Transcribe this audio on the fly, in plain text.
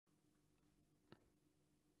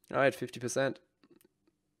Alright, 50%.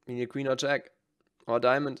 We need a queen or jack. Or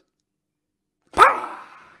diamond. Pah!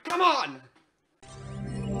 Come on!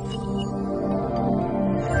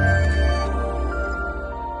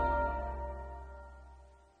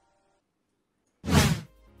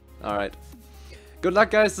 Alright. Good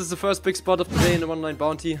luck, guys. This is the first big spot of the day in the 1-9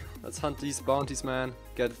 bounty. Let's hunt these bounties, man.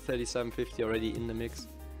 Get 3750 already in the mix.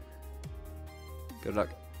 Good luck.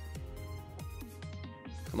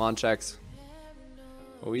 Come on, jacks.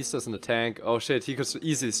 Oh, he's just in the tank. Oh shit, he could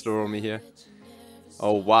easily throw me here.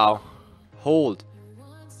 Oh wow. Hold.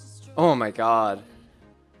 Oh my god.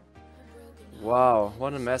 Wow,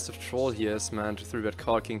 what a massive troll he is, man. To 3-bet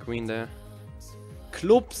call king queen there.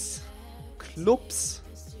 Clubs. Clubs.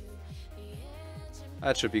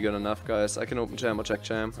 That should be good enough, guys. I can open jam or check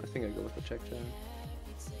jam. I think I go with the check jam.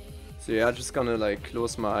 So yeah, I'm just gonna like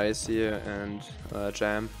close my eyes here and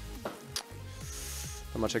jam.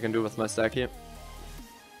 How much I can do with my stack here.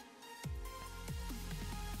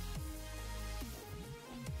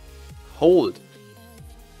 Hold.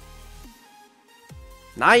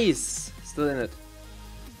 Nice! Still in it.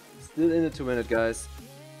 Still in it to win it, guys.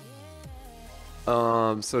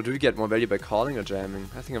 So do we get more value by calling or jamming?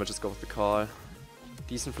 I think I would just go with the call.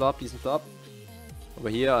 Decent flop, decent flop. Over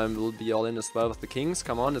here I will be all in as well with the kings.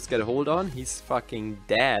 Come on, let's get a hold on. He's fucking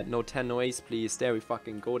dead. No 10, no ace, please. There we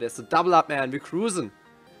fucking go. There's the double up, man. We're cruising.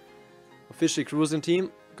 Officially cruising,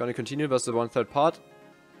 team. Gonna continue versus the 1/3 pot.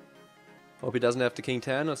 Hope he doesn't have the king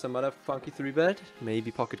 10 or some other funky 3-bet. Maybe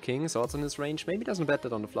pocket kings also in his range. Maybe doesn't bet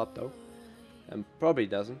that on the flop though. Probably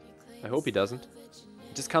doesn't. I hope he doesn't.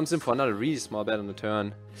 He just comes in for another really small bet on the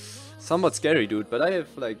turn. Somewhat scary, dude, but I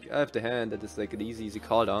have the hand that is like an easy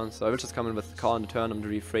call down, so I will just come in with the call on the turn. I'm not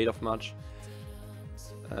really afraid of much.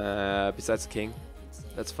 Besides the king.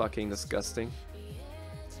 That's fucking disgusting.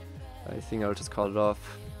 I think I'll just call it off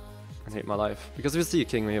and hate my life. Because if you see a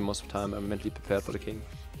king here most of the time, I'm mentally prepared for the king.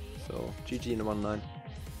 So, GG in the 1-9.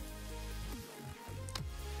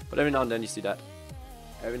 But every now and then you see that.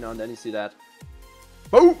 Every now and then you see that.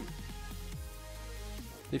 Boom!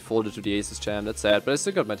 He folded to the aces jam, that's sad, but I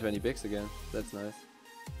still got my 20 bigs again. That's nice.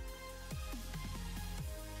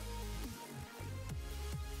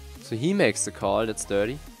 So he makes the call, that's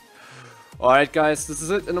dirty. Alright guys, this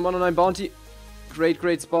is it in the 109 bounty.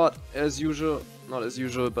 Great spot, as usual. Not as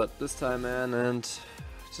usual, but this time, man, and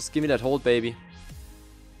just give me that hold, baby.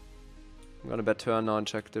 I'm gonna bet turn now and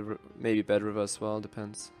check the maybe bet river as well,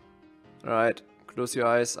 depends. Alright, close your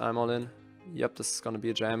eyes, I'm all in. Yep, this is gonna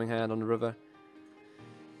be a jamming hand on the river.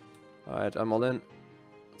 Alright, I'm all in.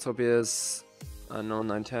 Let's hope he is unknown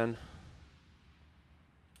 9-10.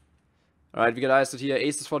 Alright, we get eyes here.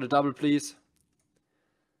 Aces for the double, please.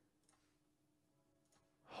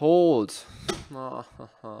 Hold.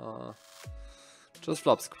 Just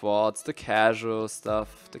flop squads, the casual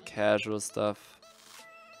stuff,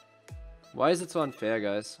 Why is it so unfair,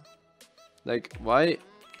 guys? Like, why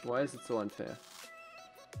is it so unfair?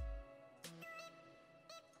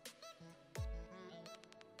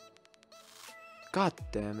 God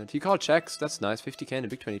damn it. He called checks. That's nice. 50k and a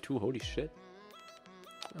big 22. Holy shit.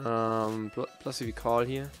 Plus if we call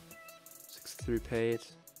here. 63 paid.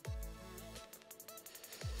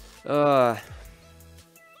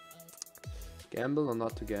 Gamble or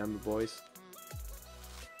not to gamble, boys?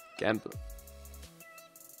 Gamble.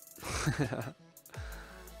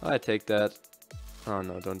 I take that. Oh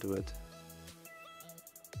no, don't do it.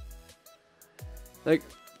 Like,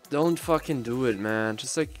 don't fucking do it, man.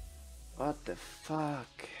 Just like, what the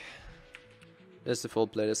fuck? There's the full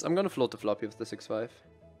playlist. I'm gonna float the floppy with the 6-5.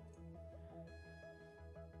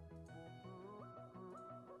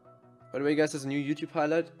 By the way, guys, there's a new YouTube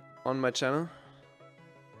highlight on my channel.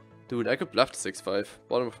 Dude, I could bluff the 6-5.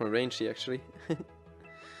 Bottom of my range here, actually.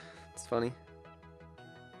 It's funny.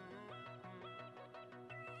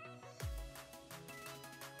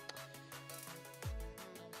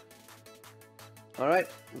 Alright,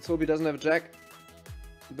 let's hope he doesn't have a jack.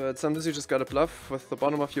 But sometimes you just gotta bluff with the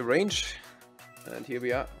bottom of your range. And here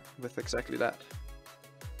we are, with exactly that.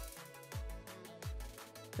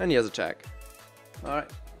 And he has a jack. Alright.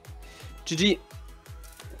 GG.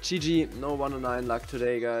 GG, no 109 luck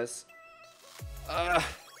today, guys.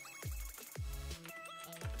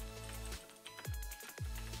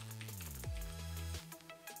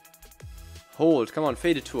 Hold, come on,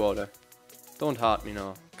 faded 2 order. Don't heart me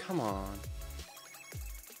now. Come on.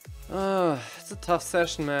 It's a tough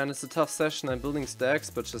session, man. It's a tough session. I'm building stacks,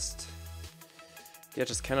 but just... yeah,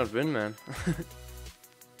 just cannot win, man.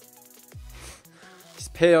 These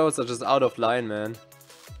payouts are just out of line, man.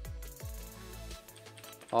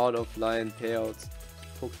 Out of line payouts.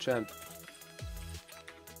 Poke champ.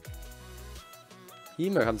 He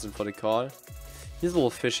comes in for the call. He's a little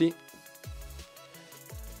fishy.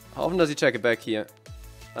 How often does he check it back here?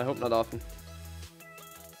 I hope not often.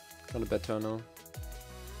 Gonna bet turn now.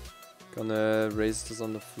 Gonna raise this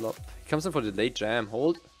on the flop. He comes in for the late jam.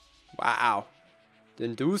 Hold. Wow.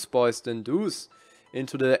 Then deuce, boys. Then deuce.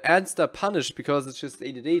 Into the answer punished because it's just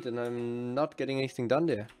 8-8 and I'm not getting anything done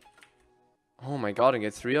there. Oh my god, I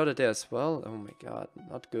get 3 out of there as well. Oh my god.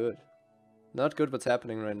 Not good. Not good what's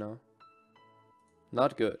happening right now.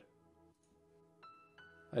 Not good.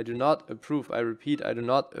 I do not approve. I repeat, I do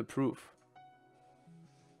not approve.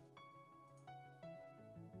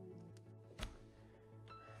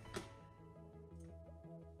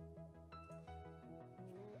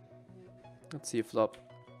 Let's see a flop.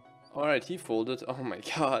 Alright, he folded. Oh my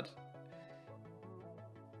god.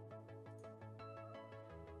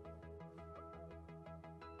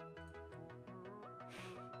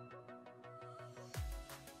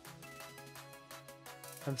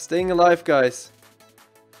 I'm staying alive, guys.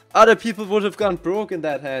 Other people would have gone broke in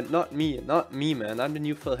that hand. Not me. Not me, man. I'm the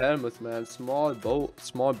new Phil Hellmuth, man. Small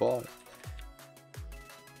ball.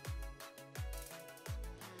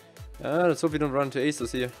 Let's hope we don't run into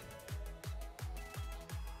aces here.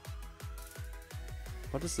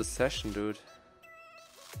 What is the session, dude?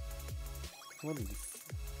 What is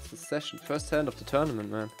the session? First hand of the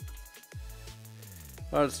tournament, man.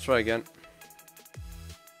 Alright, let's try again.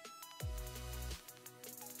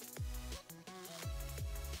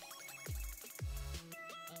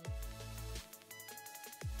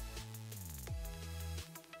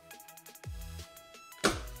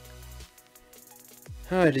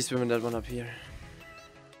 At least we win that one up here.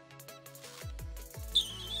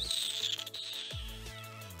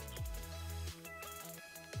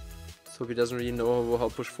 So he doesn't really know how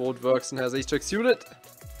push forward works and has ace jack suited.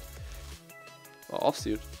 Or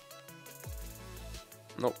offsuit.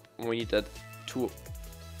 No, we need that 2.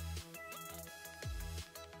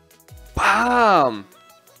 BAM!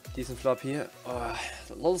 Decent flop here. A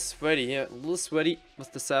little sweaty here. A little sweaty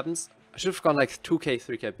with the 7s. I should have gone like 2k,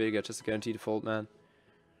 3k bigger just to guarantee the fold, man.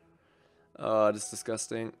 This is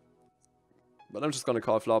disgusting. But I'm just gonna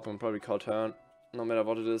call flop and probably call turn. No matter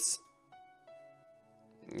what it is.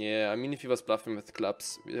 Yeah, I mean if he was bluffing with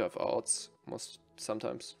clubs, we have outs.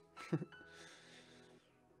 Sometimes.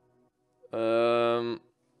 I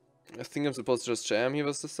think I'm supposed to just jam, he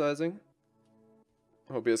was deciding.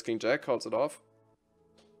 Hope he has king jack, calls it off.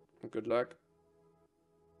 Good luck.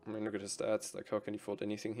 I mean look at his stats, like how can he fold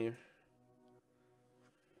anything here?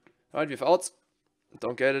 Alright, we have outs.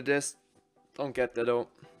 Don't get it this. Don't get that though.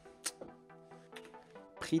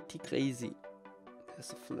 Pretty crazy.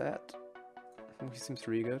 There's a flat. Oh, he seems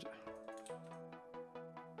really good.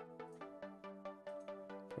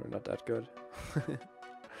 Or not that good.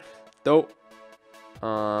 Though.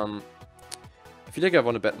 I feel like I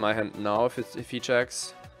want to bet my hand now if he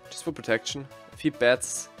checks. Just for protection. If he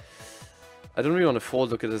bets, I don't really want to fold.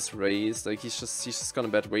 Look at his raise. Like he's just gonna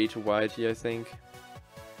bet way too wide here, I think.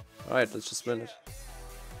 Alright, let's just win it.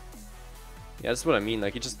 Yeah, that's what I mean,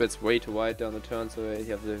 like he just bets way too wide down the turn, so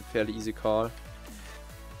he has a fairly easy call.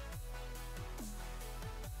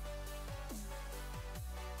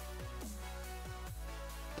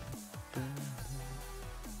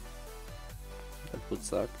 That would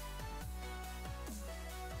suck.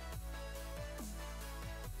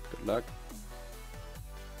 Good luck.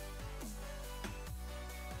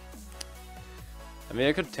 I mean,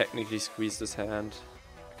 I could technically squeeze this hand.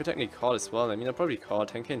 I could technically call as well. I mean, I'll probably call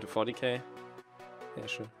 10k into 40k. Yeah,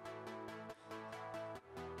 sure.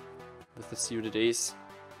 With the suited ace.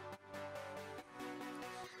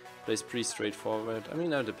 Plays pretty straightforward. I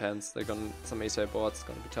mean, now it depends. Like on some ace high boards, it's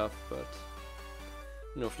gonna be tough, but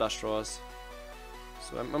no flush draws.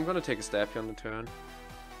 So I'm gonna take a stab here on the turn.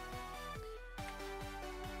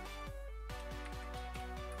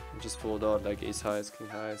 And just fold out like ace highs, king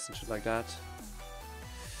highs, and shit like that.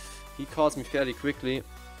 He calls me fairly quickly.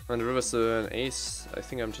 On the river's an ace. I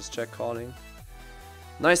think I'm just check calling.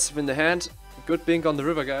 Nice, win the hand. Good bink on the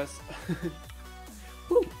river, guys.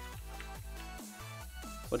 Woo.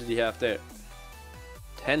 What did he have there?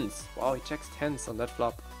 Tens. Wow, he checks tens on that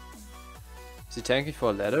flop. Is he tanking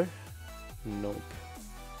for a ladder? Nope.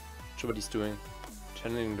 Not sure what he's doing.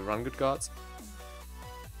 Channeling the run good cards.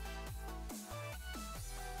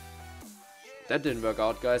 That didn't work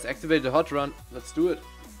out, guys. Activate the hot run. Let's do it.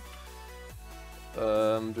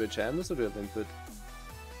 Do I jam this or do I limp it?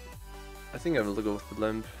 I think I will go with the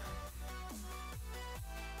limp.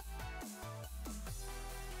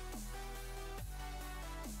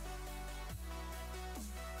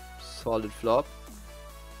 Solid flop.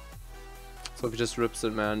 So if he just rips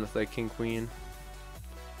it, man, with like king queen.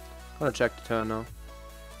 Gonna check the turn now.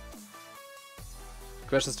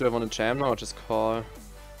 Questions, do I want to jam now or just call? I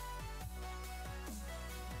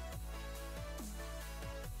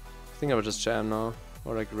think I would just jam now.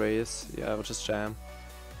 Or like raise. Yeah, I would just jam.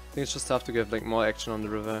 I think it's just tough to get like more action on the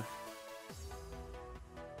river.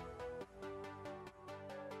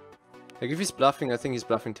 Like if he's bluffing, I think he's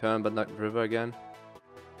bluffing turn, but not river again.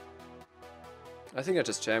 I think I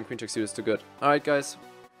just jam. Queen jack suited is too good. Alright guys.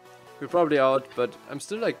 We're probably out, but I'm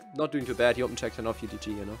still like not doing too bad. He open checked and off UTG,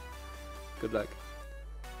 you know. Good luck.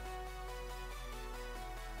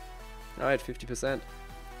 Alright, 50%.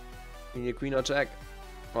 We need a queen or jack.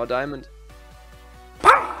 Or diamond.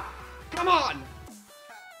 Come on!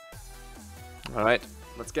 Alright,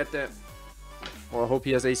 let's get there. Or I hope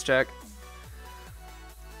he has ace jack.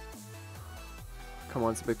 Come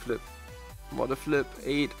on, it's a big flip. What a flip.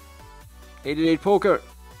 8. 88 poker.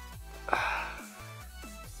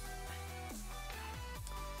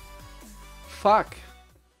 Fuck.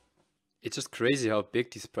 It's just crazy how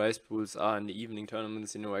big these prize pools are in the evening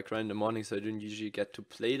tournaments. You know, I grind in the morning, so I don't usually get to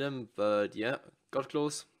play them. But yeah, got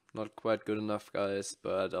close. Not quite good enough, guys.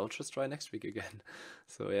 But I'll just try next week again.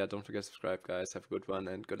 So yeah, don't forget to subscribe, guys. Have a good one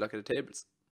and good luck at the tables.